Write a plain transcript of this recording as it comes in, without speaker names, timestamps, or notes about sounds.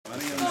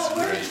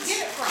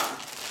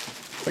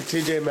Like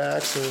TJ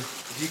Maxx or...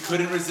 You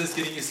couldn't resist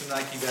getting you some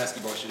Nike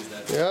basketball shoes,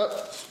 Dad. Yep.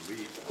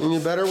 Sweet. And you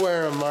better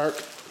wear them, Mark.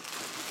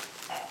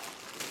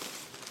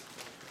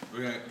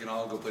 We're gonna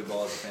all go play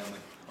ball as a family.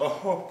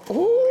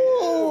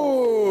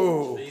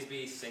 Ooh! Please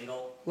be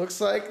single.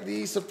 Looks like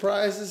the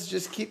surprises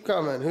just keep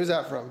coming. Who's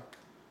that from?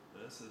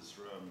 This is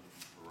from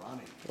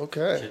Ronnie.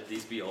 Okay. Should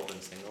these be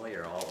opened singly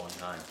or all at one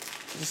time?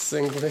 Just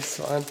singly, it's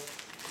fine.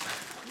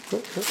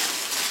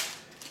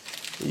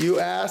 You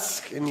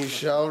ask and you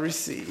shall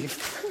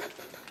receive.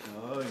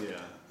 Oh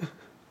yeah. A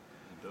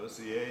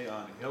dossier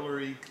on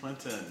Hillary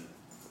Clinton.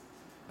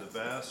 The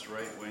vast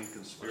right-wing What does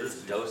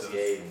conspiracy.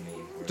 dossier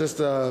mean? Just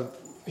a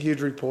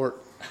huge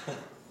report.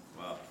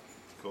 Wow.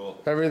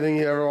 Cool. Everything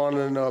you ever wanted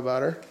to know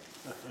about her.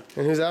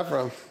 And who's that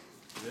from?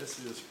 This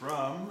is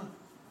from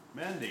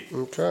Mandy.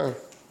 Okay.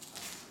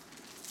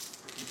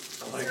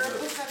 I like Is there a the-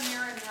 book on here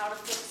on how to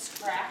fix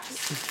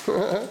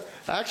scraps?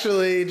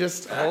 Actually,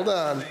 just hold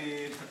on.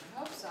 I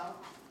hope so.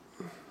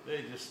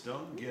 They just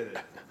don't get it.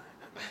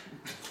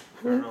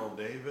 Colonel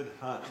David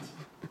Hunt.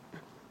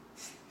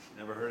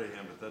 Never heard of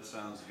him, but that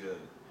sounds good.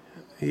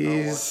 How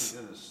He's...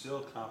 Washington is still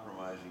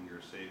compromising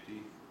your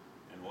safety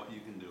and what you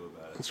can do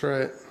about it. That's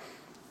right.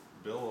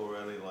 Bill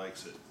O'Reilly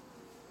likes it.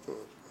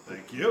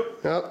 Thank you.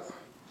 Yep.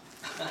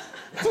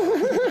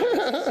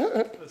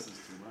 This is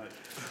too much.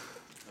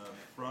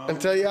 From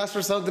Until you ask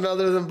for something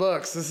other than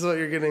books. This is what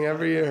you're getting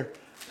every year.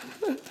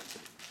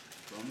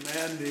 From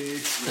Mandy.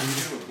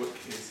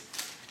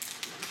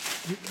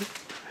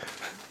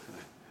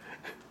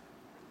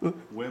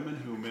 Women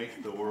who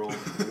make the world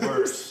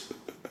worse.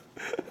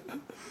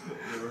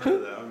 Never heard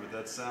of that one, but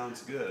that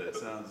sounds good. It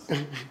sounds.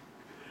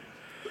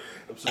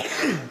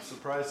 I'm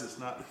surprised it's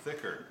not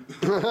thicker.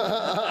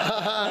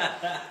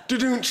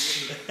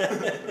 Doo-doonch.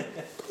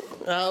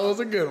 That was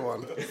a good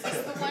one. Is this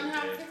the one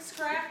how to fix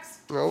cracks?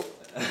 Nope.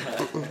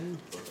 From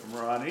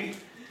Ronnie.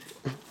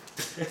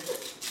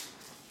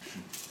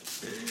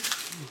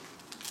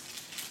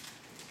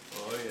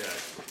 Oh yeah,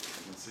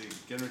 you can see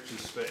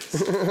Ginrich's face.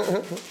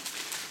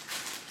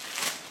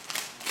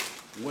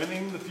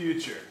 Winning the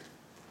future.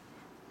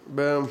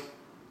 Boom.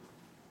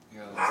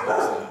 Yeah,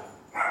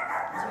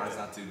 this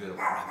not too good.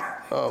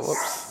 Oh,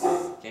 whoops.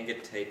 Can't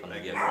get tape on the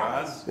Thank you, gift.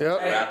 Rod. Yep.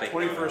 Wrapping.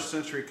 21st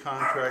century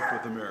contract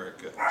with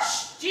America.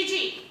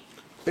 Gigi.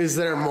 Is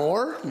there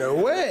more? No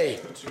way.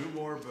 2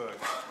 more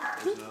books.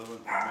 There's another one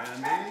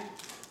from Mandy.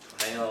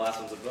 I know the last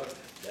one's a book.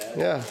 Dad.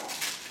 Yeah.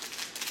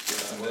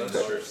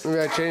 Maybe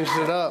I changed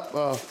it up.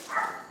 Oh.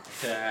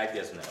 I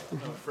guess no.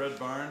 Fred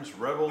Barnes,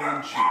 Rebel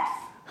in Chief.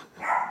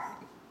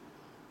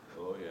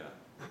 Oh yeah.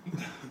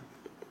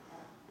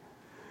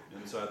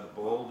 Inside the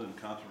bold and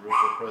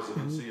controversial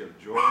presidency of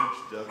George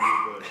W.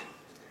 Bush,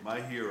 my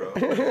hero.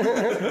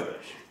 I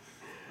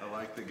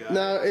like the guy.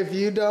 Now, if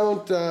you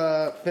don't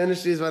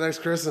finish these by next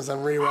Christmas, I'm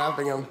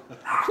rewrapping them.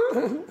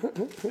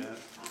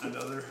 And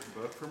another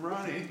book from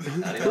Ronnie.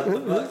 Not even the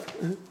book.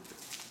 You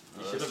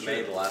should that's have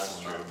made true. the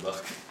last one not a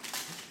book.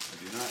 I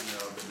do not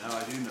know, but now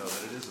I do know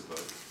that it is a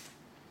book.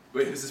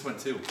 Wait, who's this one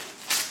too?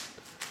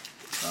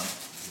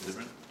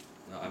 Different?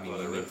 No, I mean, But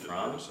I you mean lived it for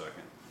a from?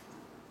 second.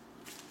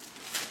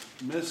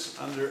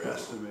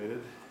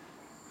 Misunderestimated.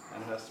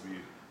 That has to be.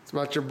 It's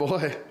about your boy.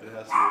 It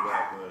has to be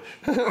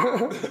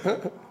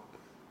about Bush.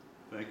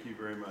 Thank you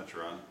very much,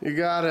 Ron You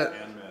got it.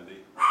 and Mandy.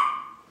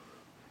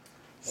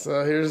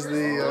 So here's Where's the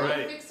the one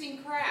Alright.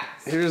 fixing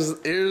cracks?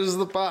 here's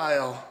the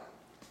pile.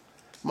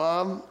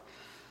 Mom,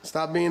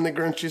 stop being the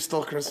Grinch who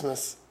stole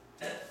Christmas.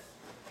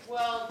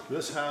 Well,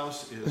 This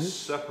house is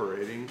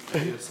separating.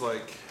 It's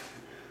like.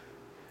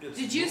 It's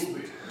did you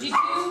moving. see the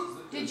tile?